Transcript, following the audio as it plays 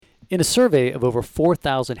In a survey of over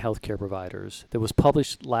 4,000 healthcare providers that was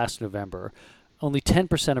published last November, only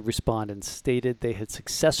 10% of respondents stated they had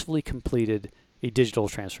successfully completed a digital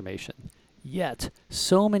transformation. Yet,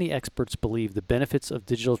 so many experts believe the benefits of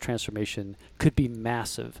digital transformation could be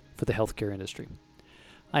massive for the healthcare industry.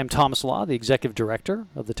 I am Thomas Law, the Executive Director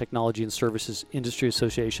of the Technology and Services Industry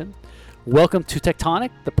Association. Welcome to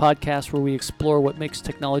Tectonic, the podcast where we explore what makes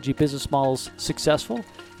technology business models successful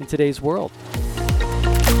in today's world.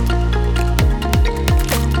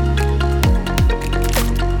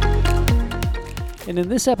 And in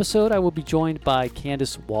this episode, I will be joined by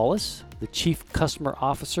Candace Wallace, the Chief Customer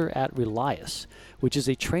Officer at Relias, which is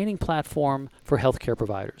a training platform for healthcare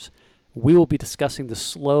providers. We will be discussing the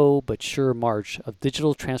slow but sure march of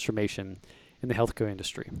digital transformation in the healthcare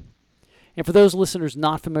industry. And for those listeners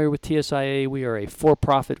not familiar with TSIA, we are a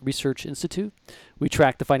for-profit research institute. We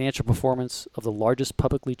track the financial performance of the largest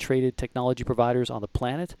publicly traded technology providers on the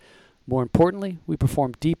planet. More importantly, we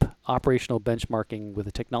perform deep operational benchmarking with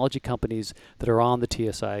the technology companies that are on the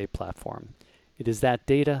TSIA platform. It is that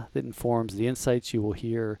data that informs the insights you will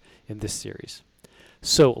hear in this series.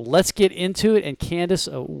 So let's get into it. And Candace,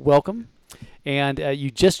 welcome. And you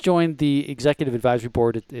just joined the Executive Advisory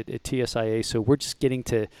Board at TSIA, so we're just getting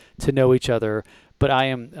to know each other. But I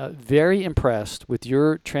am very impressed with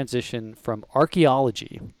your transition from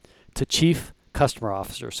archaeology to Chief Customer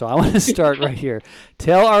Officer. So I want to start right here.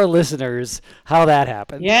 Tell our listeners how that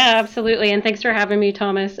happened. Yeah, absolutely. And thanks for having me,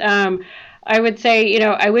 Thomas. I would say,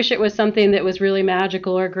 I wish it was something that was really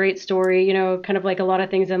magical or a great story, kind of like a lot of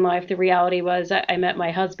things in life. The reality was I met my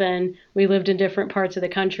husband. We lived in different parts of the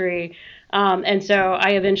country. And so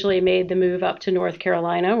I eventually made the move up to North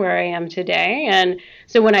Carolina, where I am today. And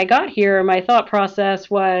so when I got here, my thought process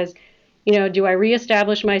was, do I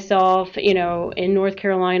reestablish myself, in North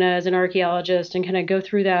Carolina as an archaeologist and kind of go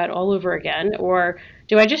through that all over again? Or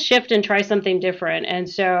do I just shift and try something different? And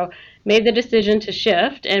so made the decision to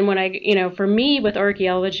shift. And when for me with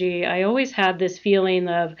archaeology, I always had this feeling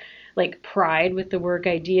of like pride with the work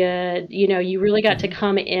I did. You really got to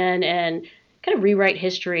come in and kind of rewrite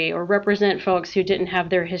history or represent folks who didn't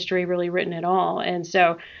have their history really written at all. And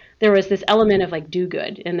so there was this element of like do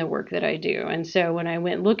good in the work that I do. And so when I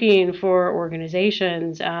went looking for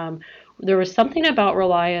organizations, there was something about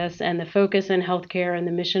Relias and the focus in healthcare and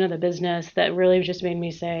the mission of the business that really just made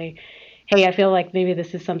me say, hey, I feel like maybe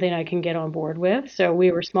this is something I can get on board with. So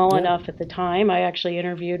we were small enough at the time. I actually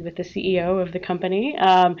interviewed with the CEO of the company.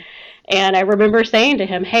 And I remember saying to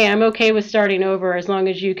him, hey, I'm okay with starting over as long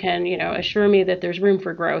as you can, assure me that there's room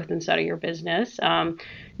for growth inside of your business.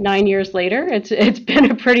 9 years later, it's been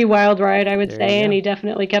a pretty wild ride, I would say, and he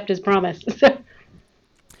definitely kept his promise.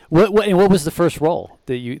 What was the first role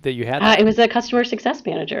that you had? It was a customer success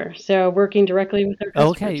manager, so working directly with our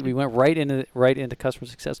customers. Okay, we went right into customer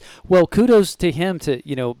success. Well, kudos to him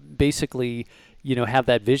to basically have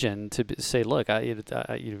that vision to say, look,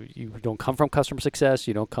 you don't come from customer success,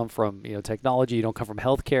 you don't come from technology, you don't come from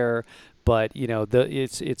healthcare, but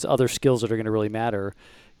it's other skills that are going to really matter,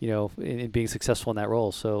 in being successful in that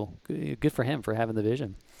role. So good for him for having the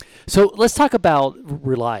vision. So let's talk about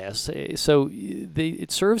Relias. So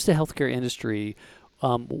it serves the healthcare industry.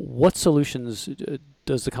 What solutions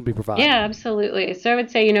does the company provide? Yeah, absolutely. So I would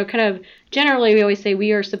say, kind of generally, we always say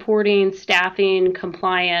we are supporting staffing,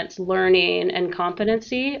 compliance, learning, and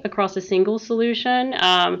competency across a single solution.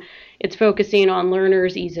 It's focusing on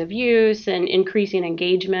learners' ease of use and increasing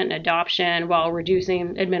engagement and adoption while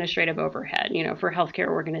reducing administrative overhead, for healthcare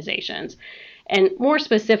organizations. And more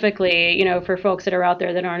specifically, for folks that are out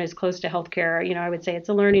there that aren't as close to healthcare, I would say it's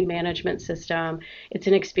a learning management system. It's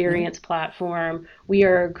an experience platform. We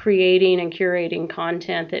are creating and curating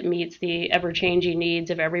content that meets the ever-changing needs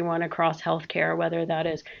of everyone across healthcare, whether that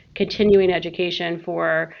is continuing education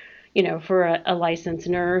for a licensed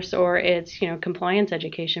nurse or it's, compliance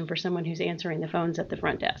education for someone who's answering the phones at the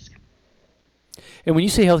front desk. And when you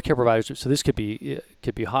say healthcare providers, so this could be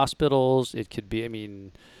hospitals, it could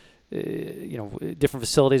be, different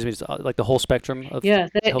facilities. It's like the whole spectrum of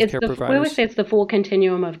healthcare providers. We always say it's the full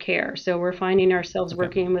continuum of care. So we're finding ourselves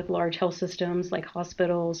working with large health systems like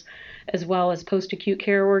hospitals, as well as post-acute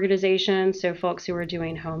care organizations. So folks who are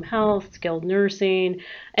doing home health, skilled nursing,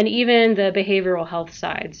 and even the behavioral health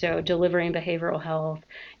side. So delivering behavioral health,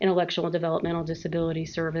 intellectual and developmental disability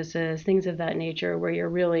services, things of that nature, where you're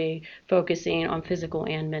really focusing on physical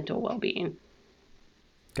and mental well-being.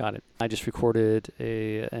 Got it. I just recorded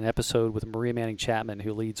an episode with Maria Manning Chapman,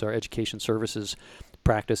 who leads our education services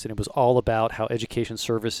practice, and it was all about how education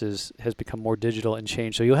services has become more digital and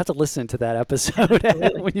changed. So you'll have to listen to that episode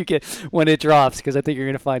when it drops, because I think you're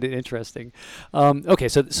going to find it interesting. Okay,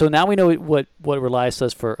 so now we know what Relias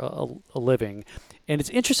does for a living. And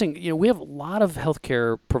it's interesting, we have a lot of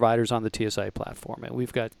healthcare providers on the TSI platform, and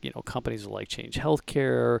we've got, companies like Change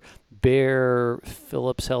Healthcare, Bayer,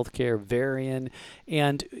 Philips Healthcare, Varian,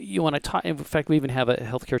 and when I talk, in fact, we even have a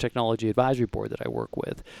healthcare technology advisory board that I work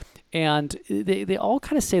with, and they all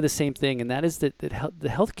kind of say the same thing, and that is that the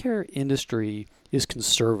healthcare industry is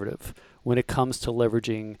conservative when it comes to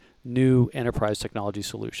leveraging new enterprise technology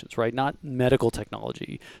solutions, right? Not medical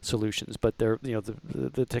technology solutions, but they're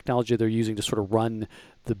the technology they're using to sort of run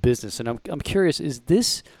the business. And I'm curious, is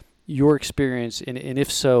this your experience, and if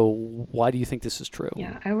so, why do you think this is true?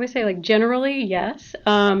 Yeah, I always say, generally, yes.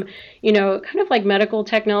 Kind of like medical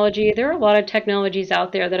technology, there are a lot of technologies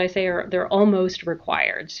out there that I say they're almost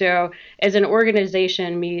required. So as an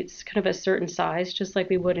organization meets kind of a certain size, just like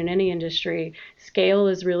we would in any industry, scale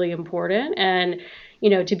is really important. And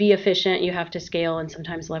to be efficient, you have to scale and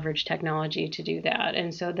sometimes leverage technology to do that.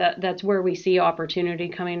 And so that's where we see opportunity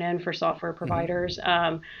coming in for software providers.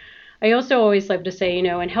 I also always love to say, in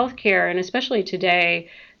healthcare, and especially today,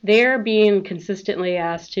 they're being consistently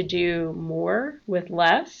asked to do more with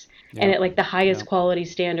less, and at the highest quality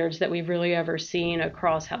standards that we've really ever seen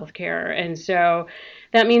across healthcare. And so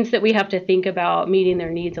that means that we have to think about meeting their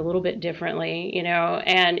needs a little bit differently,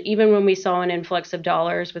 and even when we saw an influx of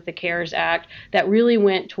dollars with the CARES Act, that really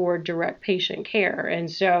went toward direct patient care. And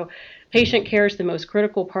so patient care is the most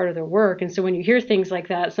critical part of their work. And so when you hear things like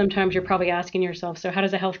that, sometimes you're probably asking yourself, so how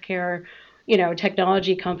does a healthcare,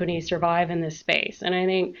 technology company survive in this space? And I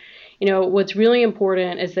think, what's really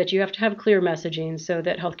important is that you have to have clear messaging so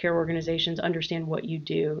that healthcare organizations understand what you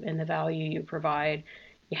do and the value you provide.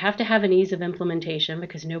 You have to have an ease of implementation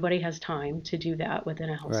because nobody has time to do that within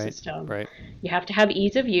a health system. Right. You have to have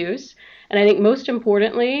ease of use. And I think most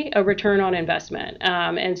importantly, a return on investment.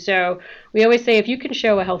 And so we always say if you can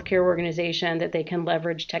show a healthcare organization that they can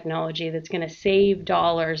leverage technology that's going to save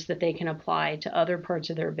dollars that they can apply to other parts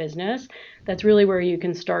of their business, that's really where you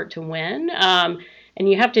can start to win. And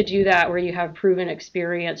you have to do that where you have proven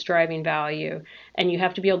experience driving value. And you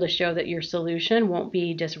have to be able to show that your solution won't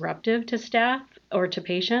be disruptive to staff or to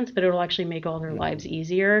patients, but it'll actually make all their lives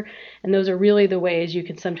easier. And those are really the ways you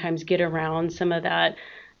can sometimes get around some of that,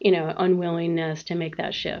 unwillingness to make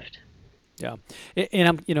that shift. Yeah,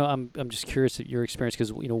 and I'm just curious at your experience,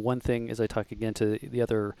 because one thing as I talk again to the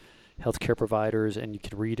other healthcare providers, and you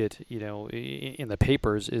can read it, in the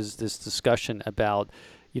papers, is this discussion about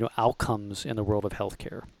outcomes in the world of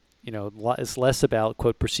healthcare. It's less about,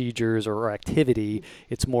 quote, procedures or activity.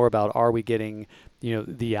 It's more about, are we getting,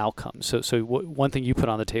 the outcomes? So one thing you put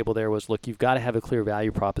on the table there was, look, you've got to have a clear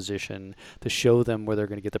value proposition to show them where they're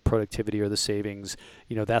going to get the productivity or the savings.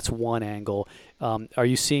 That's one angle. Are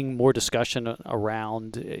you seeing more discussion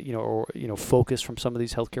around, or focus from some of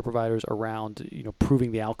these healthcare providers around,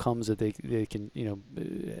 proving the outcomes that they can,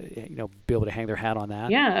 be able to hang their hat on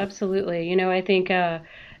that? Yeah, absolutely. I think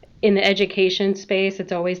in the education space,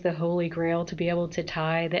 it's always the holy grail to be able to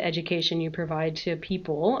tie the education you provide to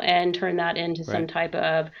people and turn that into some type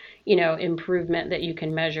of, improvement that you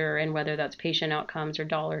can measure, and whether that's patient outcomes or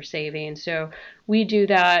dollar savings. So we do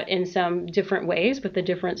that in some different ways with the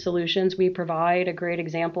different solutions we provide. A great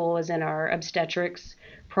example is in our obstetrics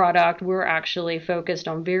product. We're actually focused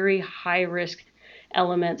on very high risk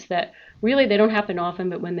elements that really they don't happen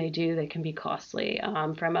often, but when they do, they can be costly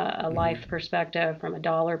from a life perspective, from a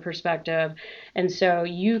dollar perspective. And so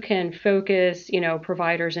you can focus,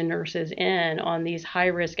 providers and nurses in on these high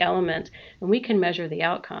risk elements, and we can measure the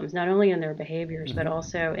outcomes, not only in their behaviors, but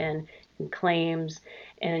also in claims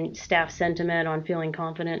and staff sentiment on feeling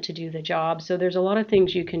confident to do the job. So there's a lot of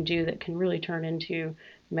things you can do that can really turn into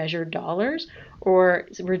measured dollars or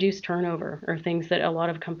reduce turnover, or things that a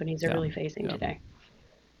lot of companies are really facing today.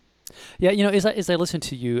 Yeah, as I listen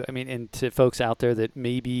to you, and to folks out there that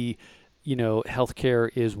maybe, healthcare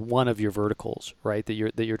is one of your verticals, right? That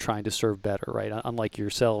you're trying to serve better, right? Unlike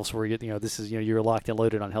yourselves, where this is, you're locked and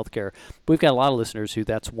loaded on healthcare. But we've got a lot of listeners who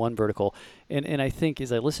that's one vertical, and I think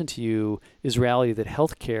as I listen to you, is reality that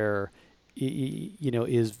healthcare,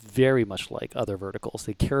 is very much like other verticals.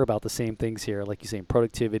 They care about the same things here, like you say,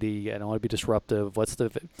 productivity. I don't want to be disruptive. What's the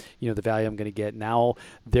value I'm going to get? Now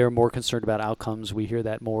they're more concerned about outcomes. We hear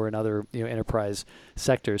that more in other enterprise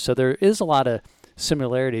sectors. So there is a lot of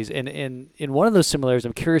similarities, and in one of those similarities,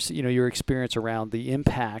 I'm curious, your experience around the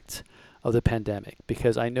impact of the pandemic,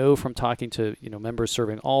 because I know from talking to members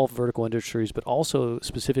serving all vertical industries, but also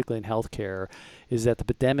specifically in healthcare, is that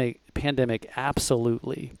the pandemic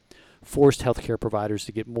absolutely forced healthcare providers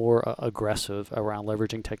to get more aggressive around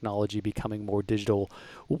leveraging technology, becoming more digital.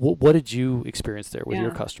 What did you experience there with your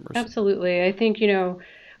Yeah, customers? absolutely. I think,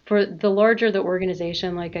 for the larger the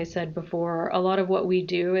organization, like I said before, a lot of what we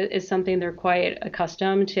do is something they're quite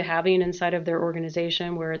accustomed to having inside of their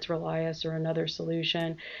organization, where it's Relias or another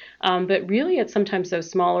solution. But really, it's sometimes those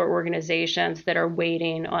smaller organizations that are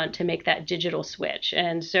waiting on to make that digital switch.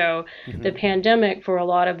 And so the Hmm. pandemic, for a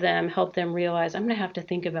lot of them, helped them realize I'm going to have to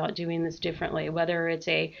think about doing this differently, whether it's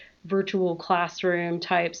a virtual classroom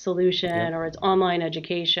type Yep. solution or it's online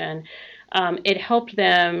education. It helped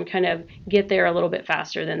them kind of get there a little bit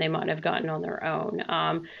faster than they might have gotten on their own.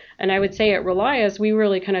 And I would say at Relias, we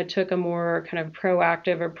really kind of took a more kind of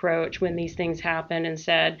proactive approach when these things happened and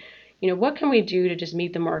said, what can we do to just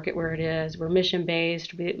meet the market where it is? We're mission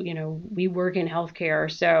based. We work in healthcare.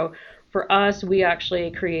 So for us, we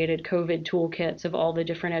actually created COVID toolkits of all the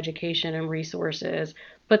different education and resources,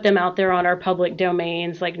 put them out there on our public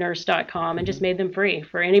domains like nurse.com, and just Hmm. made them free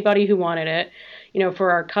for anybody who wanted it.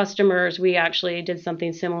 For our customers, we actually did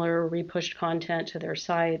something similar. We pushed content to their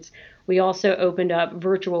sites. We also opened up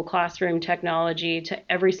virtual classroom technology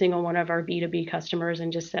to every single one of our B2B customers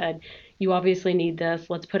and just said, you obviously need this.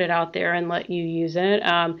 Let's put it out there and let you use it.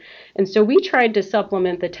 And so we tried to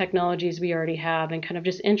supplement the technologies we already have and kind of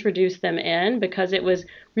just introduce them in, because it was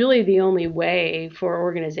really the only way for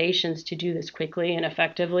organizations to do this quickly and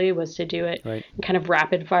effectively was to do it Right. in kind of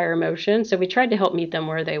rapid fire motion. So we tried to help meet them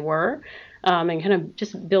where they were, and kind of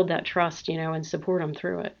just build that trust, and support them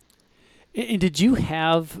through it. And did you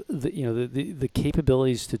have the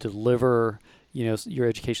capabilities to deliver your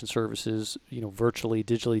education services virtually,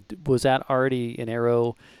 digitally? Was that already an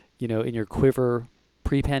arrow in your quiver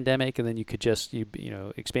pre-pandemic, and then you could just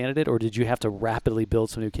expanded it, or did you have to rapidly build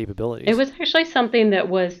some new It capabilities? was actually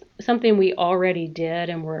something we already did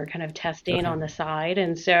and were kind of testing Okay. on the side.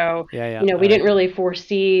 And so, Yeah. Yeah. All we right. didn't really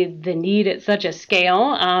foresee the need at such a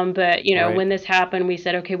scale. But, Right. when this happened, we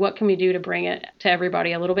said, okay, what can we do to bring it to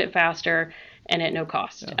everybody a little bit faster and at no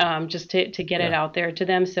cost, Yeah. just to get it Yeah. out there to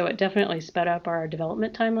them. So it definitely sped up our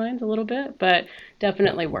development timelines a little bit, but Yeah.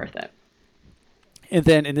 definitely worth it. And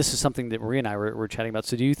this is something that Maria and I were chatting about.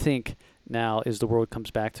 So do you think now, as the world comes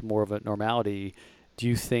back to more of a normality, do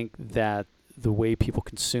you think that the way people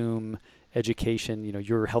consume education,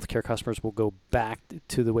 your healthcare customers will go back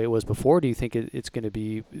to the way it was before? Or do you think it's going to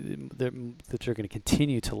be that they're going to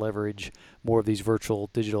continue to leverage more of these virtual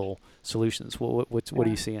digital solutions? What are Yeah.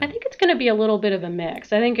 you I seeing? think it's going to be a little bit of a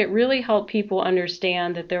mix. I think it really helped people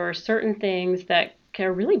understand that there are certain things that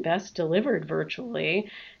are really best delivered virtually,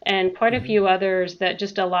 and quite a Hmm. few others that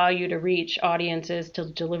just allow you to reach audiences to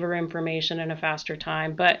deliver information in a faster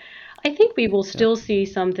time. But I think we will Yep. still see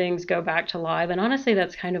some things go back to live. And honestly,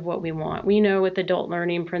 that's kind of what we want. We know with adult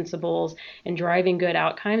learning principles and driving good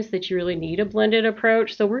outcomes that you really need a blended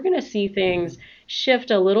approach. So we're going to see Hmm. things shift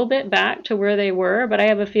a little bit back to where they were, but I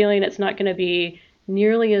have a feeling it's not going to be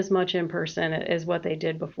nearly as much in person as what they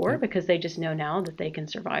did before, Yep. because they just know now that they can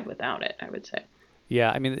survive without it, I would say. Yeah,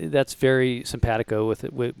 I mean that's very simpatico with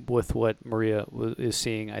what Maria is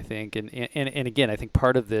seeing, I think, and again, I think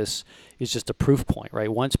part of this is just a proof point, right?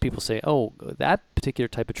 Once people say, "Oh, that particular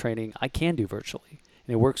type of training I can do virtually,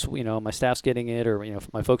 and it works," my staff's getting it, or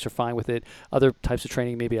my folks are fine with it. Other types of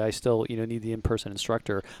training, maybe I still need the in-person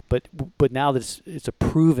instructor, but now that it's a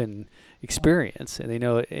proven experience, and they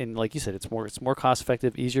know it, and like you said, it's more cost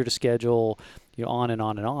effective, easier to schedule, on and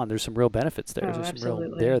on and on. There's some real benefits there. Oh, There's some real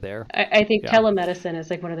there absolutely. there. I think Yeah. telemedicine is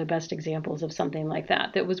like one of the best examples of something like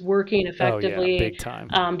that that was working Oh yeah, effectively, big time.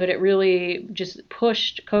 but it really just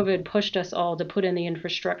COVID pushed us all to put in the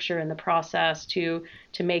infrastructure and the process to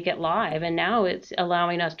make it live, and now it's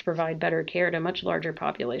allowing us to provide better care to much larger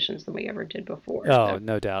populations than we ever did before. Oh, So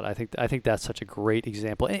no doubt. I think that's such a great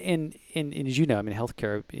example. And as you know, I mean,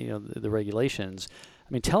 healthcare, the regulations.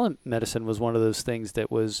 I mean, telemedicine was one of those things that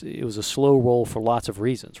it was a slow roll for lots of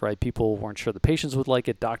reasons, right? People weren't sure the patients would like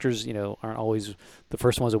it. Doctors, aren't always the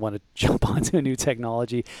first ones that want to jump onto a new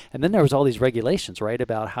technology. And then there was all these regulations, right,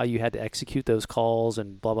 about how you had to execute those calls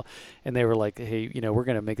and blah blah. And they were like, hey, we're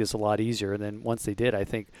going to make this a lot easier. And then once they did, I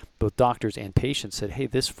think both doctors and patients said, hey,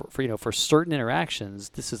 this for certain interactions,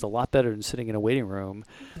 this is a lot better than sitting in a waiting room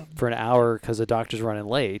for an hour because the doctor's running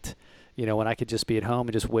late. When I could just be at home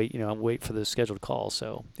and just wait for the scheduled call.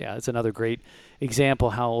 So yeah, it's another great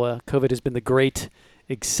example how COVID has been the great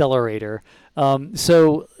accelerator.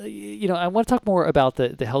 So I want to talk more about the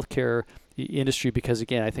healthcare industry, because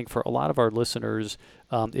again, I think for a lot of our listeners,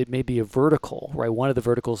 it may be a vertical, right? One of the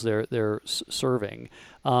verticals they're serving.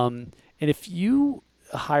 And if you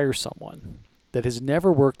hire someone that has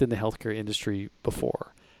never worked in the healthcare industry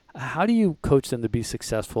before, How do you coach them to be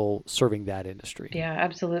successful serving that industry? Yeah,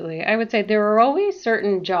 absolutely. I would say there are always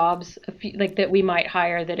certain jobs like that we might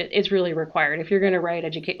hire that it's really required. If you're going to write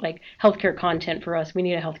educate like healthcare content for us, we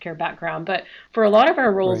need a healthcare background. But for a lot of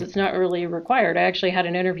our roles, Right. it's not really required. I actually had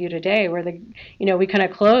an interview today where we kind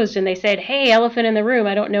of closed and they said, "Hey, elephant in the room,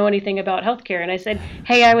 I don't know anything about healthcare." And I said,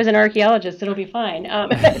 "Hey, I was an archaeologist. It'll be fine."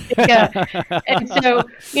 Yeah. And so,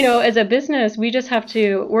 as a business, we just have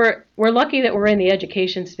to, we're lucky that we're in the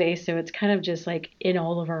education space, so it's kind of just like in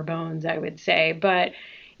all of our bones, I would say. But,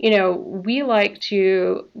 we like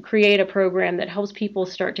to create a program that helps people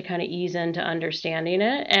start to kind of ease into understanding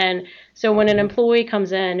it. And so when an Hmm. employee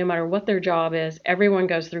comes in, no matter what their job is, everyone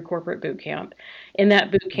goes through corporate boot camp. In that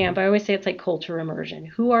boot Hmm. camp, I always say it's like culture immersion.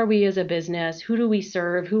 Who are we as a business? Who do we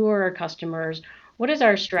serve? Who are our customers? What is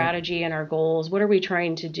our Yep. strategy and our goals? What are we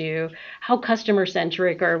trying to do? How customer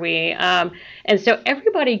centric are we? And so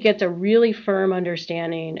everybody gets a really firm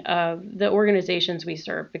understanding of the organizations we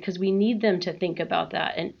serve because we need them to think about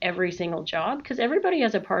that in every single job because everybody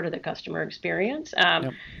has a part of the customer experience.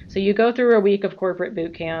 Yep. So you go through a week of corporate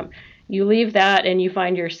boot camp, you leave that and you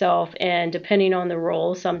find yourself, and depending on the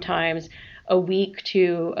role, sometimes a week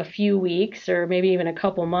to a few weeks or maybe even a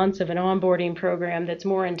couple months of an onboarding program that's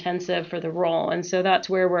more intensive for the role. And so that's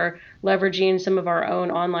where we're leveraging some of our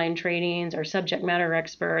own online trainings, our subject matter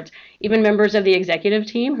experts, even members of the executive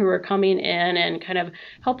team who are coming in and kind of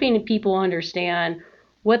helping people understand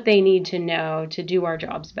what they need to know to do our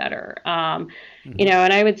jobs better. Hmm.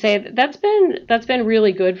 And I would say that's been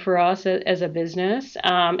really good for us as a business.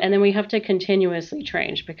 And then we have to continuously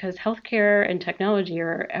change because healthcare and technology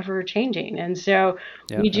are ever changing, and so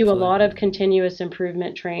Yeah, we do a absolutely. lot of continuous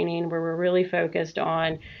improvement training where we're really focused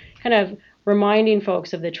on kind of reminding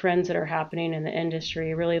folks of the trends that are happening in the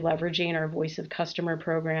industry, really leveraging our voice of customer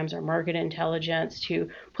programs, our market intelligence to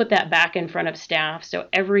put that back in front of staff. So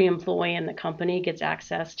every employee in the company gets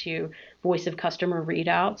access to voice of customer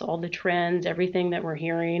readouts, all the trends, everything that we're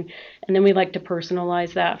hearing. And then we like to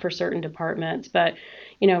personalize that for certain departments. But,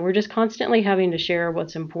 we're just constantly having to share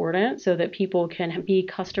what's important so that people can be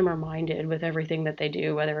customer minded with everything that they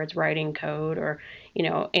do, whether it's writing code or,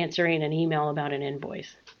 answering an email about an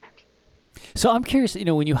invoice. So I'm curious,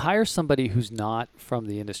 when you hire somebody who's not from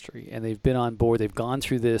the industry and they've been on board, they've gone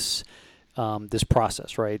through this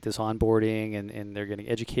process, right? This onboarding, and they're getting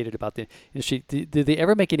educated about the industry. Did they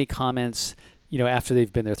ever make any comments, after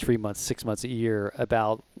they've been there 3 months, 6 months, a year,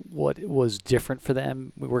 about what was different for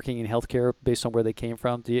them working in healthcare based on where they came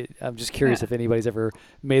from? I'm just curious Yeah. if anybody's ever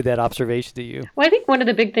made that observation to you. Well, I think one of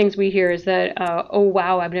the big things we hear is that, oh,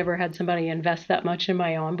 wow, I've never had somebody invest that much in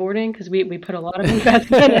my onboarding because we put a lot of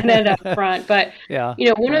investment in it up front. But, Yeah,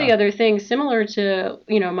 one of the yeah, other things similar to,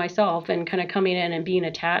 myself and kind of coming in and being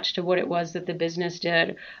attached to what it was that the business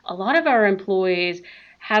did, a lot of our employees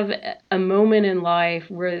have a moment in life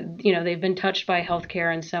where, they've been touched by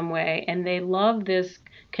healthcare in some way and they love this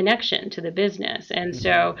connection to the business. And hmm,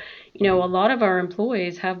 so, a lot of our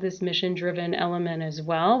employees have this mission driven element as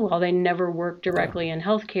well. While they never work yeah, directly in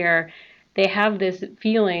healthcare, they have this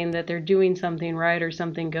feeling that they're doing something right or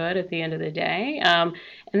something good at the end of the day. And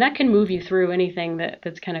that can move you through anything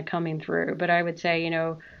that's kind of coming through. But I would say,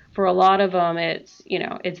 for a lot of them, it's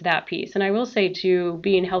that piece. And I will say, too,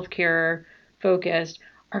 being healthcare focused,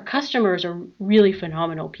 our customers are really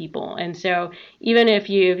phenomenal people. And so even if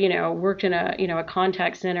you've, worked in a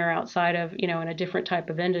contact center outside of, in a different type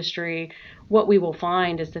of industry, what we will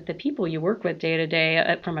find is that the people you work with day to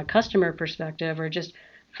day from a customer perspective are just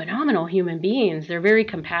phenomenal human beings. They're very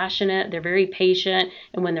compassionate, they're very patient,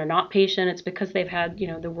 and when they're not patient, it's because they've had,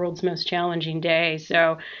 the world's most challenging day.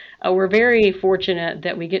 So we're very fortunate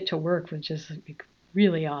that we get to work with just like,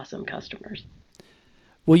 really awesome customers.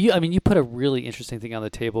 Well, I mean, you put a really interesting thing on the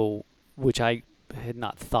table, which I had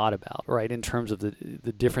not thought about, right? In terms of the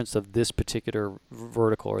difference of this particular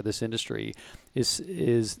vertical or this industry,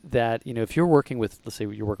 is that if you're working with, let's say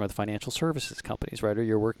you're working with financial services companies, right, or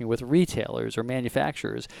you're working with retailers or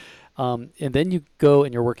manufacturers, and then you go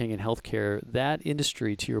and you're working in healthcare, that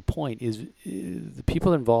industry, to your point, is the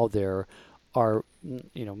people involved there are,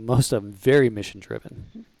 most of them very mission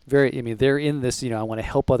driven. Very, I mean, they're in this. I want to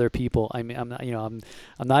help other people. I mean, I'm not, I'm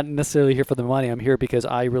not necessarily here for the money. I'm here because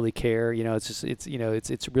I really care. It's just,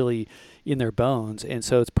 it's really in their bones. And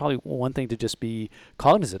so it's probably one thing to just be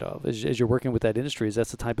cognizant of as you're working with that industry. Is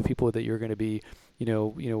that's the type of people that you're going to be,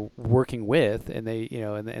 working with, and they,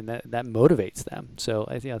 and that motivates them. So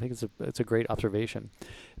I think it's a great observation.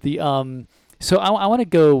 The So I want to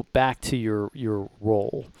go back to your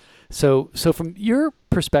role. So from your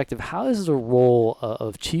perspective, how is the role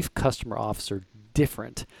of chief customer officer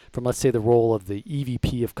different from, let's say, the role of the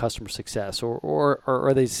EVP of customer success, or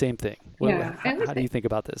are they the same thing? Yeah, How do you think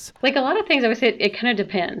about this? like a lot of things, I would say it kind of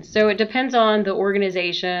depends. So it depends on the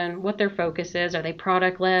organization, what their focus is. Are they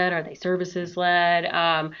product led? Are they services led?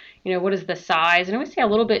 What is the size? And I would say a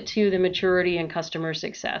little bit too the maturity and customer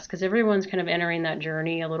success, because everyone's kind of entering that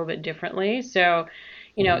journey a little bit differently. So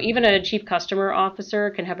even a chief customer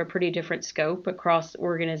officer can have a pretty different scope across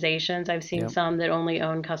organizations. I've seen Yep. some that only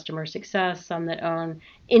own customer success, some that own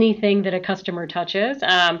anything that a customer touches.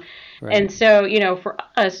 Right. And so, for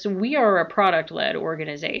us, we are a product led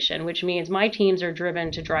organization, which means my teams are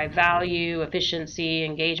driven to drive value, efficiency,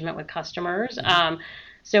 engagement with customers.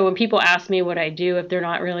 So when people ask me what I do, if they're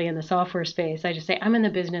not really in the software space, I just say I'm in the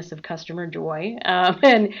business of customer joy, and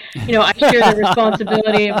I share the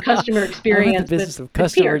responsibility of customer I'm in the experience with business of with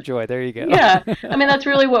customer peers. joy. There you go. Yeah, I mean that's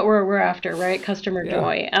really what we're after, right? Customer Yeah.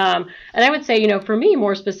 joy. And I would say, for me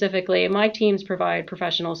more specifically, my teams provide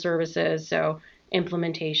professional services, so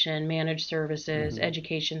implementation, managed services, Hmm.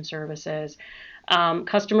 education services,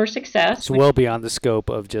 customer success, So which well beyond the scope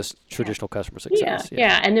of just yeah, traditional customer yeah, success. Yeah.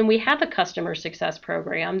 yeah. And then we have a customer success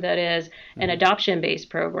program that is an Hmm. adoption-based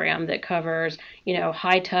program that covers,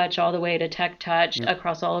 high touch all the way to tech touch Yep.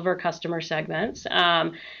 across all of our customer segments.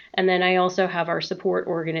 And then I also have our support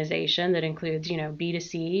organization that includes,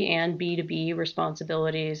 B2C and B2B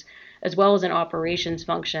responsibilities, as well as an operations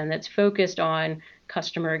function that's focused on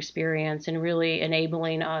customer experience and really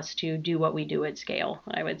enabling us to do what we do at scale,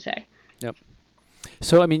 I would say. Yep.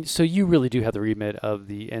 So I mean, so you really do have the remit of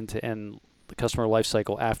the end-to-end customer life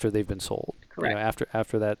cycle after they've been sold. Correct.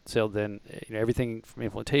 After that sale, then everything from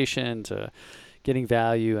implementation to getting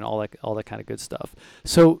value and all that kind of good stuff.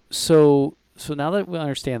 So now that we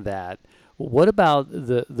understand that, what about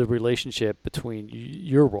the relationship between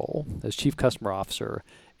your role as chief customer officer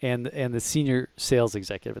and the senior sales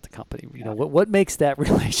executive at the company? What makes that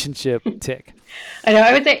relationship tick? I know.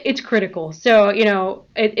 I would say it's critical. So,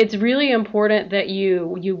 it's really important that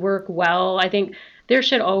you work well. I think there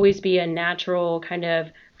should always be a natural kind of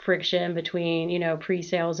friction between,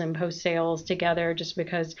 pre-sales and post-sales together, just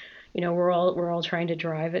because, we're all trying to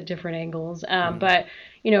drive at different angles. Hmm. But,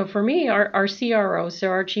 for me, our CRO, so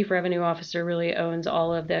our chief revenue officer, really owns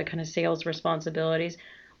all of the kind of sales responsibilities.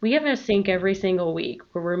 We have a sync every single week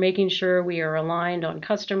where we're making sure we are aligned on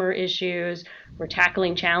customer issues. We're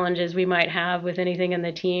tackling challenges we might have with anything in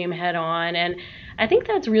the team head on. And I think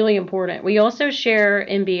that's really important. We also share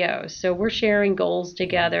MBOs. So we're sharing goals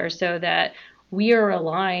together so that we are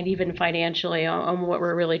aligned, even financially, on what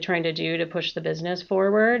we're really trying to do to push the business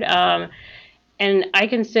forward. And I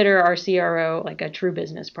consider our CRO like a true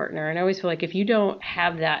business partner. And I always feel like if you don't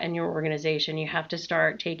have that in your organization, you have to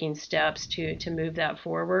start taking steps to move that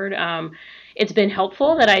forward. It's been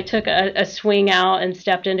helpful that I took a swing out and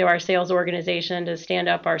stepped into our sales organization to stand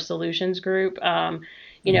up our solutions group. Hmm.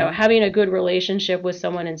 Having a good relationship with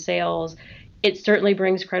someone in sales, it certainly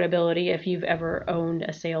brings credibility if you've ever owned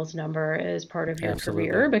a sales number as part of your Absolutely.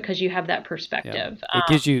 career, because you have that Yeah. perspective.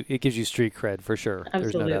 It gives you street cred for sure.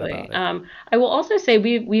 There's no doubt Absolutely. about it. I will also say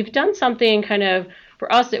we've done something kind of,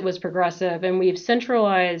 for us it was progressive, and we've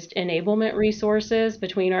centralized enablement resources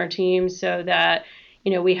between our teams so that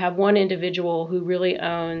we have one individual who really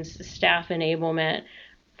owns staff enablement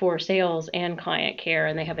for sales and client care,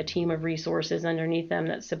 and they have a team of resources underneath them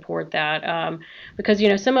that support that. Because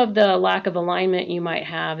some of the lack of alignment you might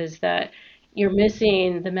have is that you're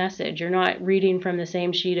missing the message. You're not reading from the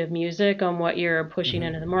same sheet of music on what you're pushing Hmm.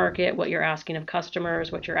 into the market, what you're asking of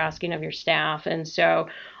customers, what you're asking of your staff. And so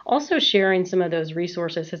also sharing some of those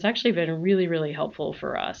resources has actually been really, really helpful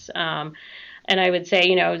for us. And I would say,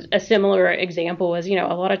 a similar example is, a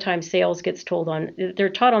lot of times sales gets they're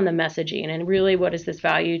taught on the messaging and really what is this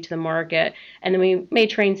value to the market. And then we may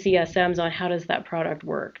train CSMs on how does that product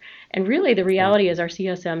work. And really the Right. reality is our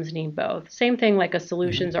CSMs need both. Same thing like a Hmm.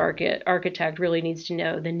 solutions architect really needs to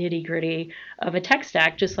know the nitty gritty of a tech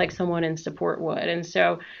stack, just like someone in support would. And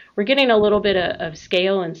so we're getting a little bit of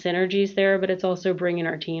scale and synergies there, but it's also bringing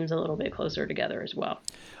our teams a little bit closer together as well.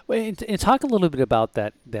 Well, and talk a little bit about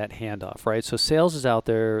that handoff, right? So sales is out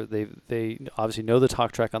there. They obviously know the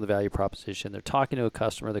talk track on the value proposition. They're talking to a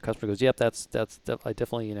customer. The customer goes, "Yep, I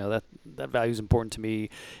definitely that value is important to me."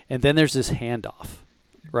 And then there's this handoff,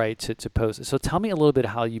 right? To post. So tell me a little bit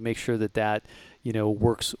how you make sure that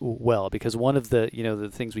works well, because one of the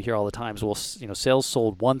things we hear all the time is, well, sales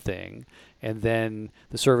sold one thing, and then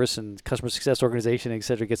the service and customer success organization, et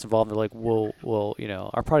cetera, gets involved. And they're like, well,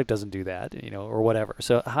 our product doesn't do that, or whatever.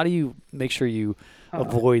 So how do you make sure you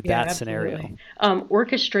avoid Yeah, that scenario? absolutely.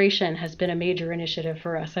 Orchestration has been a major initiative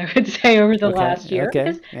for us, I would say, over the Okay. last year Okay.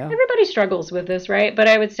 because Yeah. everybody struggles with this, right? But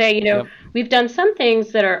I would say, Yep. we've done some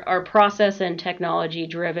things that are process and technology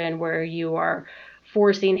driven where you are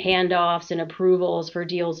forcing handoffs and approvals for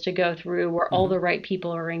deals to go through where all Hmm. the right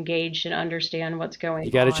people are engaged and understand what's going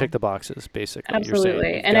You got to check on. the boxes, basically. You're saying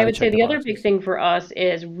Absolutely. you've And got I to would say check the the other big boxes. thing for us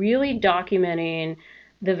is really documenting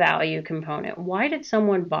the value component. Why did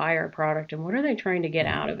someone buy our product and what are they trying to get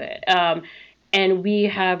Hmm. out of it? And we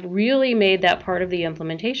have really made that part of the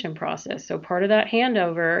implementation process. So, part of that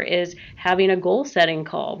handover is having a goal setting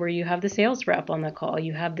call where you have the sales rep on the call,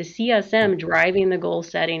 you have the Yep. CSM driving the goal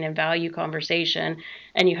setting and value conversation,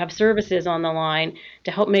 and you have services on the line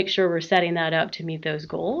to help make sure we're setting that up to meet those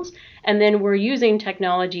goals. And then we're using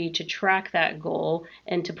technology to track that goal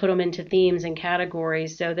and to put them into themes and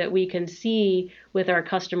categories so that we can see with our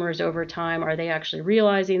customers over time, are they actually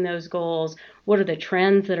realizing those goals? What are the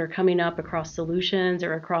trends that are coming up across solutions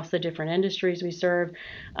or across the different industries we serve?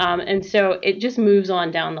 And so it just moves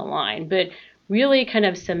on down the line. But really kind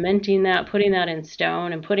of cementing that, putting that in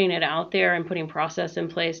stone and putting it out there and putting process in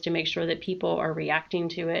place to make sure that people are reacting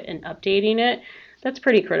to it and updating it, that's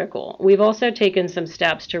pretty critical. We've also taken some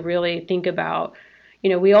steps to really think about,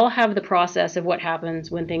 we all have the process of what happens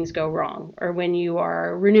when things go wrong or when you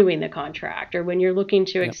are renewing the contract or when you're looking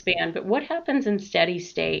to Yep. expand. But what happens in steady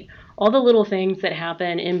state? All the little things that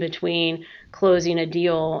happen in between closing a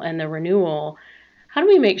deal and the renewal. How do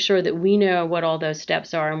we make sure that we know what all those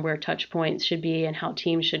steps are and where touch points should be and how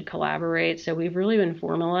teams should collaborate? So we've really been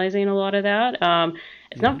formalizing a lot of that.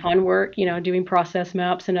 It's not Hmm. fun work, doing process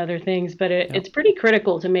maps and other things, but Yep. it's pretty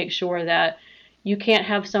critical to make sure that you can't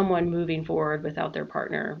have someone moving forward without their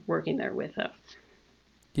partner working there with them.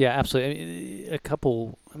 Yeah, absolutely.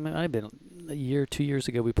 I've been a year, 2 years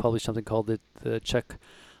ago, we published something called the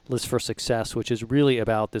Checklist for Success, which is really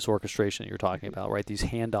about this orchestration that you're talking about, right? These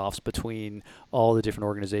handoffs between all the different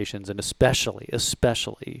organizations, and especially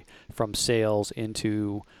from sales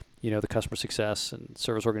into the customer success and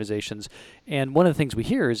service organizations. And one of the things we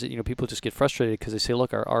hear is that people just get frustrated because they say,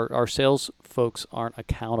 look, our sales folks aren't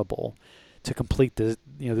accountable to complete this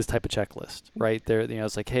type of checklist, right? There,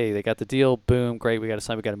 it's like, hey, they got the deal, boom, great, we got to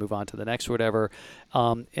sign, we got to move on to the next or whatever.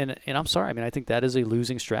 And I'm sorry, I think that is a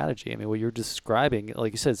losing strategy. What you're describing,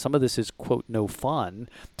 like you said, some of this is quote no fun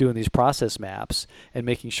doing these process maps and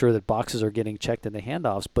making sure that boxes are getting checked in the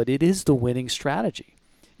handoffs, but it is the winning strategy.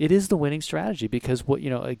 It is the winning strategy because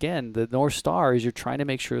again, the North Star is you're trying to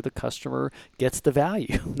make sure the customer gets the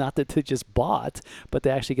value, not that they just bought, but they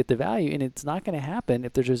actually get the value. And it's not going to happen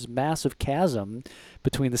if there's this massive chasm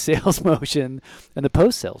between the sales motion and the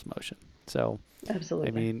post-sales motion. So,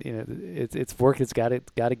 Absolutely. it's work that's got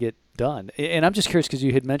to get done. And I'm just curious because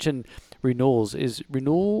you had mentioned renewals. Is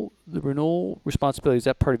the renewal responsibility, is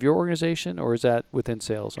that part of your organization or is that within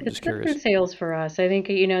sales? I'm It's just within curious. sales for us. I think,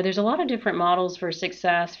 there's a lot of different models for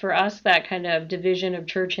success. For us, that kind of division of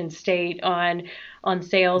church and state on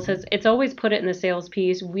sales Hmm. has it's always put it in the sales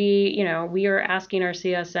piece. We are asking our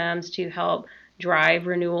CSMs to help drive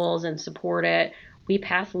renewals and support it. We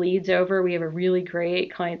pass leads over. We have a really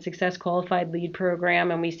great client success qualified lead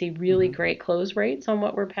program, and we see really Hmm. great close rates on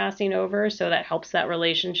what we're passing over. So that helps that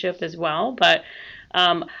relationship as well. But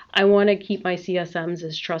I want to keep my CSMs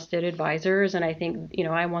as trusted advisors, and I think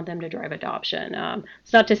I want them to drive adoption.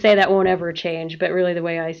 It's not to say that won't ever change, but really the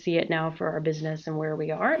way I see it now for our business and where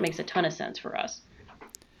we are, it makes a ton of sense for us.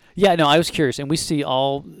 Yeah, no, I was curious, and we see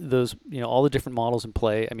all those, all the different models in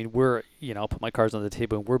play. I'll put my cards on the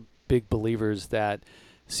table, and we're big believers that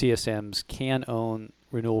CSMs can own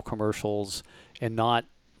renewal commercials and not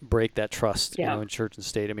break that trust, Yeah. in church and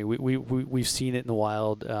state. We've seen it in the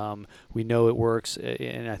wild. We know it works,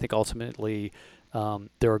 and I think ultimately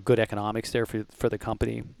there are good economics there for the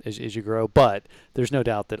company as you grow. But there's no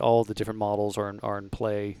doubt that all the different models are in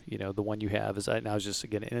play. The one you have is, and I was just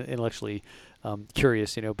again intellectually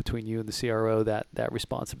curious. Between you and the CRO, that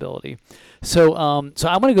responsibility. So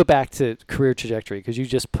I want to go back to career trajectory because you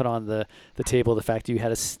just put on the table the fact that you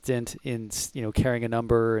had a stint in carrying a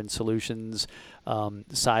number and solutions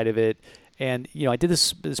side of it. And I did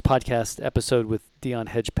this podcast episode with Dion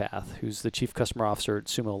Hedgepath, who's the chief customer officer at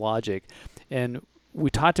Sumo Logic, and we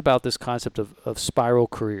talked about this concept of spiral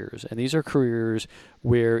careers. And these are careers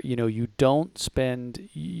where you don't spend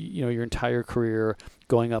your entire career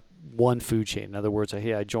going up one food chain. In other words,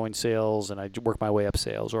 hey, I joined sales and I work my way up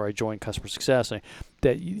sales, or I joined customer success. And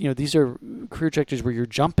these are career trajectories where you're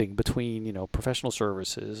jumping between professional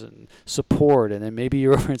services and support, and then maybe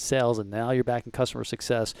you're over in sales, and now you're back in customer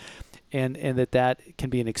success, and that can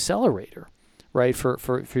be an accelerator, right?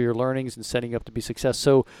 For your learnings and setting up to be success.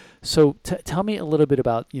 Tell me a little bit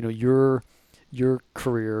about, your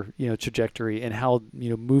career, trajectory and how,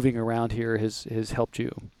 moving around here has helped you.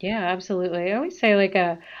 Yeah, absolutely. I always say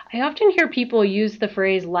I often hear people use the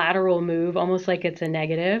phrase lateral move almost like it's a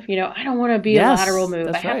negative. I don't want to be a lateral Yes, move.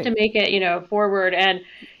 I that's have to right. make it, forward. And,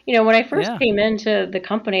 when I first Yeah. came into the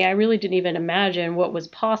company, I really didn't even imagine what was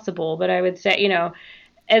possible. But I would say,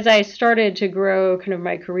 as I started to grow kind of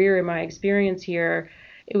my career and my experience here,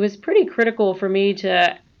 it was pretty critical for me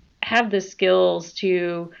to have the skills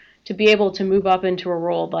to be able to move up into a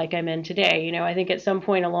role like I'm in today. I think at some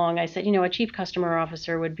point along I said, a chief customer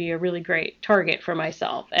officer would be a really great target for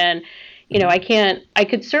myself. And Hmm. I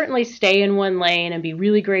could certainly stay in one lane and be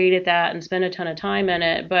really great at that and spend a ton of time in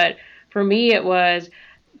it, but for me it was,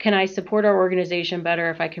 can I support our organization better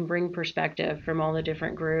if I can bring perspective from all the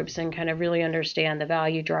different groups and kind of really understand the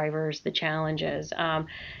value drivers, the challenges.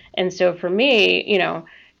 And so for me,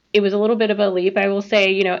 it was a little bit of a leap. I will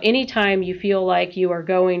say, anytime you feel like you are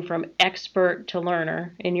going from expert to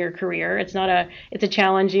learner in your career, it's a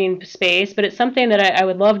challenging space, but it's something that I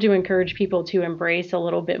would love to encourage people to embrace a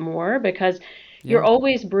little bit more because you're Yeah.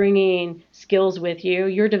 always bringing skills with you.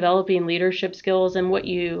 You're developing leadership skills, and what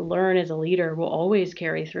you learn as a leader will always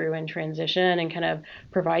carry through in transition and kind of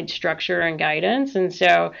provide structure and guidance. And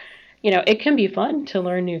so, it can be fun to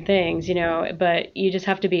learn new things, but you just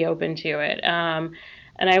have to be open to it.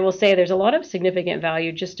 And I will say there's a lot of significant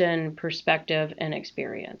value just in perspective and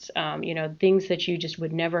experience. Things that you just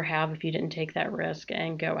would never have if you didn't take that risk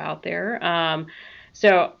and go out there.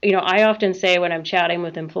 So, I often say when I'm chatting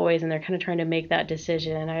with employees and they're kind of trying to make that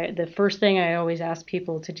decision, the first thing I always ask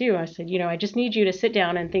people to do, I said, I just need you to sit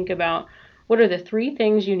down and think about what are the three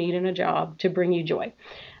things you need in a job to bring you joy,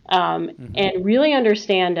 Hmm. and really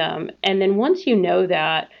understand them. And then once you know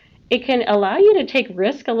that, it can allow you to take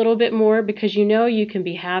risk a little bit more because you can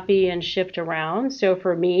be happy and shift around. So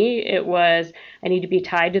for me, it was I need to be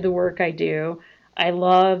tied to the work I do. I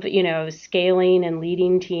love, scaling and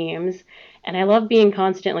leading teams, and I love being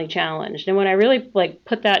constantly challenged. And when I really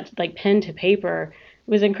put that pen to paper,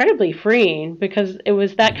 it was incredibly freeing because it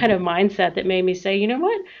was that Hmm. kind of mindset that made me say, you know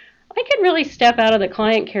what? I could really step out of the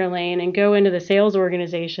client care lane and go into the sales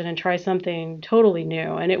organization and try something totally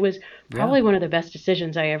new. And it was Yeah. probably one of the best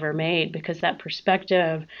decisions I ever made because that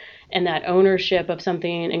perspective and that ownership of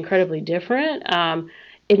something incredibly different,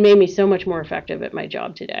 it made me so much more effective at my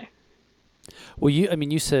job today. Well,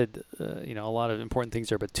 you said, a lot of important things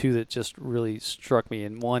there, but two that just really struck me.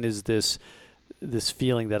 And one is this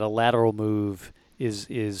feeling that a lateral move is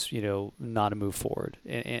not a move forward,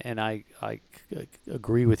 and I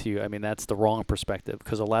agree with you. I mean, that's the wrong perspective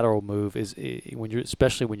because a lateral move is when you're,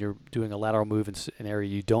 especially when you're doing a lateral move in an area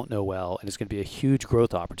you don't know well, and it's going to be a huge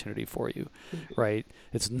growth opportunity for you, right?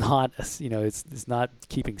 It's not it's not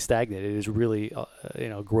keeping stagnant. It is really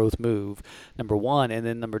a growth move, number one. And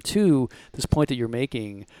then number two, this point that you're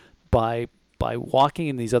making, by walking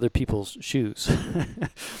in these other people's shoes,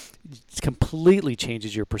 it completely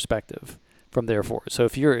changes your perspective from there forward. So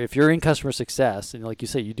if you're in customer success and like you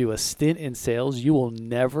say, you do a stint in sales, you will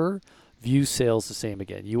never view sales the same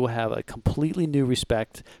again. You will have a completely new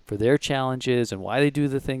respect for their challenges and why they do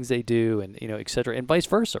the things they do, and et cetera, and vice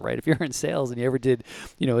versa, right? If you're in sales and you ever did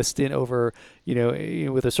a stint over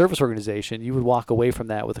with a service organization, you would walk away from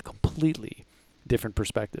that with a completely different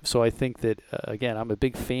perspective. So I think that again, I'm a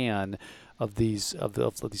big fan of these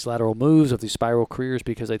lateral moves, of these spiral careers,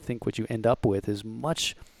 because I think what you end up with is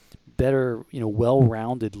much better,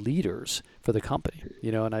 well-rounded leaders for the company.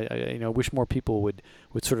 And I wish more people would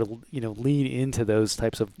sort of lean into those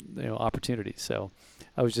types of opportunities. So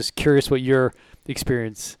I was just curious what your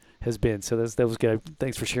experience has been. So that was good.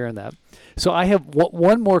 Thanks for sharing that. So I have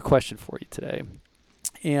one more question for you today,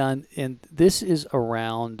 and this is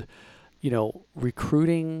around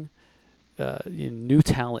recruiting new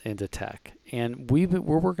talent into tech. And we're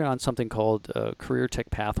working on something called Career Tech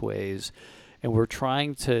Pathways, and we're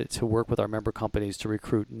trying to work with our member companies to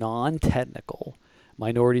recruit non-technical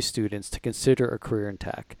minority students to consider a career in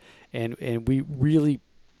tech. And we really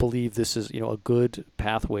believe this is a good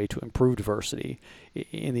pathway to improve diversity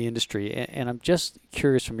in the industry. And I'm just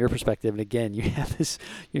curious from your perspective. And again, you have this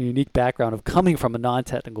unique background of coming from a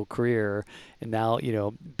non-technical career and now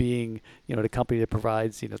being at a company that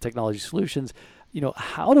provides technology solutions.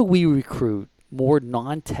 How do we recruit more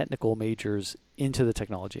non-technical majors into the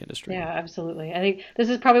technology industry? Yeah, absolutely. I think this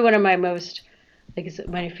is probably one of my most, like, it's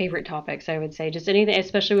my favorite topics, I would say. Just anything,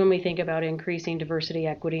 especially when we think about increasing diversity,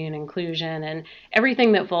 equity, and inclusion and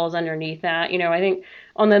everything that falls underneath that. I think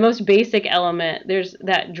on the most basic element, there's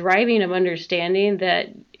that driving of understanding that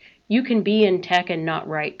you can be in tech and not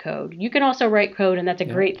write code. You can also write code, and that's a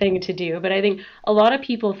great thing to do. But I think a lot of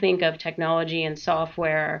people think of technology and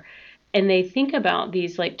software, and they think about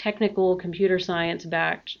these like technical computer science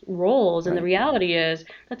backed roles. And the reality is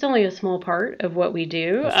that's only a small part of what we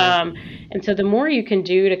do. And so the more you can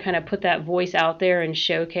do to kind of put that voice out there and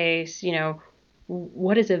showcase,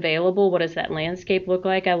 what is available, what does that landscape look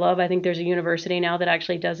like? I think there's a university now that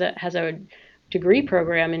actually has a degree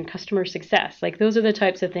program in customer success. Like those are the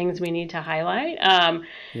types of things we need to highlight. And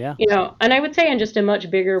I would say in just a much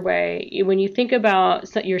bigger way, when you think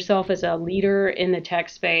about yourself as a leader in the tech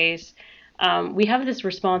space, we have this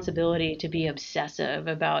responsibility to be obsessive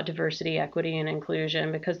about diversity, equity, and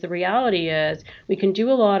inclusion, because the reality is we can do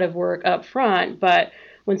a lot of work up front, but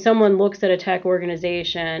when someone looks at a tech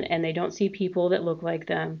organization and they don't see people that look like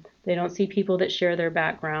them, they don't see people that share their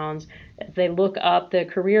backgrounds, if they look up the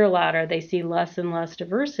career ladder, they see less and less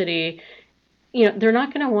diversity, they're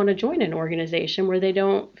not going to want to join an organization where they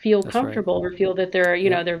don't feel comfortable or feel that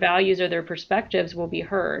their values or their perspectives will be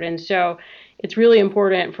heard. And so it's really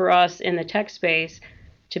important for us in the tech space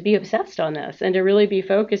to be obsessed on this and to really be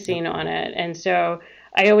focusing on it. And so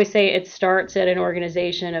I always say it starts at an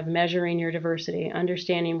organization of measuring your diversity,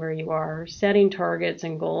 understanding where you are, setting targets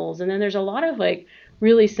and goals. And then there's a lot of like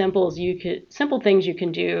really simple things you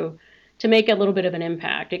can do to make a little bit of an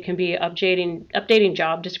impact. It can be updating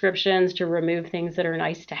job descriptions to remove things that are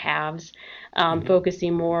nice to haves,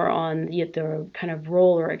 focusing more on the kind of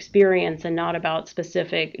role or experience and not about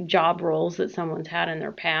specific job roles that someone's had in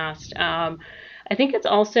their past. I think it's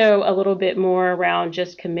also a little bit more around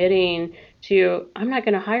just committing to, I'm not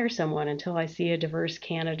going to hire someone until I see a diverse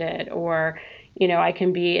candidate, or I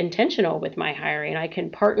can be intentional with my hiring. I can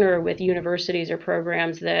partner with universities or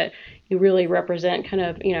programs that you really represent kind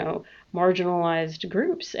of, marginalized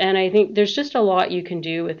groups. And I think there's just a lot you can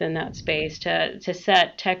do within that space to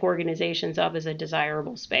set tech organizations up as a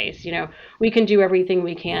desirable space. We can do everything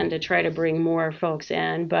we can to try to bring more folks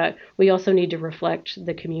in, but we also need to reflect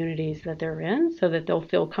the communities that they're in so that they'll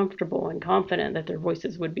feel comfortable and confident that their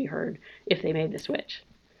voices would be heard if they made the switch.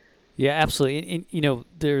 Yeah, absolutely. And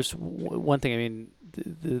there's one thing. I mean,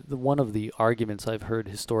 the one of the arguments I've heard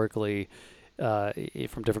historically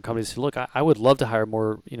from different companies, look, I would love to hire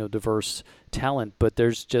more, diverse talent, but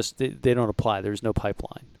there's just they don't apply. There's no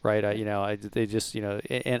pipeline, right? They just,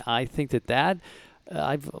 and I think that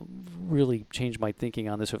I've really changed my thinking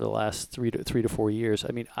on this over the last 3 to 4 years.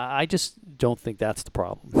 I mean, I just don't think that's the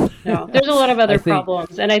problem. No, there's a lot of other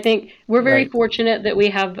problems. And I think we're very fortunate that we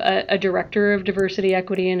have a director of diversity,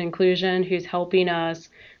 equity, and inclusion who's helping us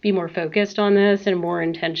be more focused on this and more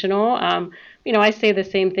intentional. I say the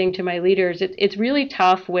same thing to my leaders. It's really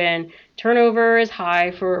tough when turnover is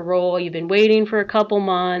high for a role. You've been waiting for a couple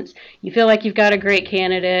months. You feel like you've got a great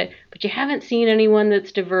candidate, but you haven't seen anyone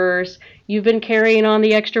that's diverse. You've been carrying on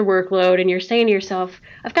the extra workload, and you're saying to yourself,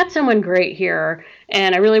 I've got someone great here,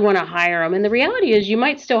 and I really want to hire them. And the reality is you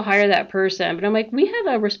might still hire that person, but I'm like, we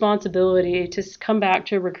have a responsibility to come back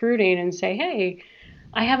to recruiting and say, hey,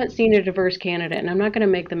 I haven't seen a diverse candidate, and I'm not going to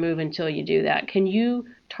make the move until you do that. Can you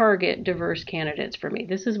target diverse candidates for me?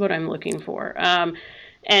 This is what I'm looking for.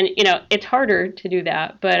 And, it's harder to do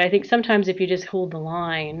that. But I think sometimes if you just hold the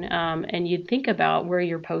line and you think about where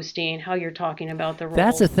you're posting, how you're talking about the role,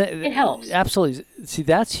 that's the thing. It helps. Absolutely. See,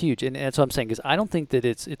 that's huge. And that's what I'm saying, because I don't think that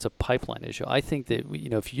it's a pipeline issue. I think that,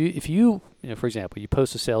 if you for example, you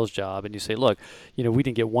post a sales job and you say, look, we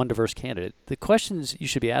didn't get one diverse candidate. The questions you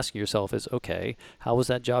should be asking yourself is, okay, how was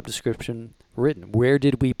that job description written? Where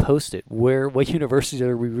did we post it? What universities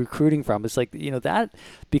are we recruiting from? It's like, that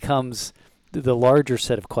becomes the larger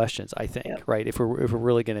set of questions, I think, right? If we're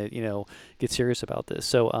really going to, get serious about this.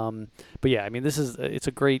 So, but yeah, I mean, it's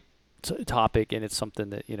a great topic, and it's something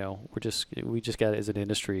that, we just got, as an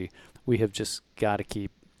industry, we have just got to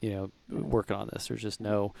keep, working on this. There's just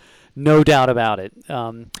no doubt about it.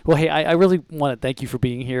 Well, hey, I really want to thank you for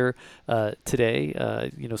being here today.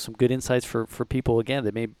 Some good insights for people, again,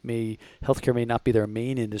 that may healthcare may not be their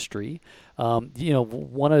main industry.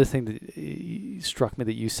 One other thing that struck me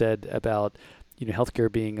that you said about,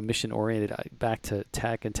 healthcare being a mission oriented, back to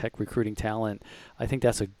tech and tech recruiting talent, I think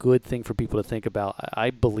that's a good thing for people to think about. I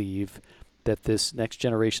believe that this next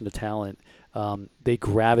generation of talent, they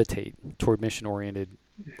gravitate toward mission oriented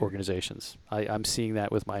organizations. I'm seeing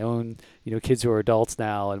that with my own, kids who are adults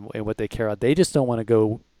now and what they care about. They just don't want to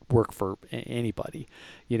go work for anybody.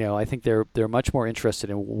 I think they're much more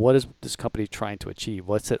interested in what is this company trying to achieve?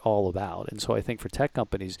 What's it all about? And so I think for tech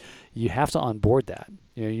companies, you have to onboard that.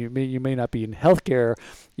 You may not be in healthcare,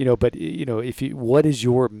 but what is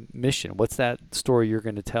your mission? What's that story you're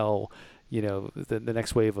going to tell? The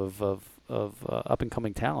next wave of up and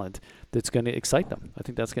coming talent that's going to excite them. I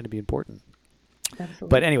think that's going to be important. Absolutely.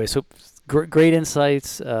 But anyway, so great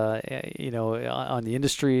insights, on the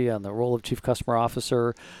industry, on the role of Chief Customer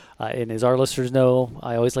Officer. And as our listeners know,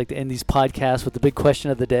 I always like to end these podcasts with the big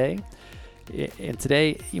question of the day. And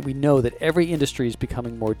today, we know that every industry is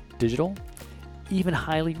becoming more digital, even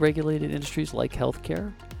highly regulated industries like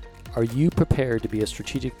healthcare. Are you prepared to be a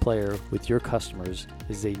strategic player with your customers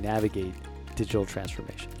as they navigate digital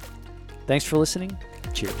transformation? Thanks for listening.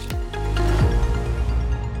 Cheers.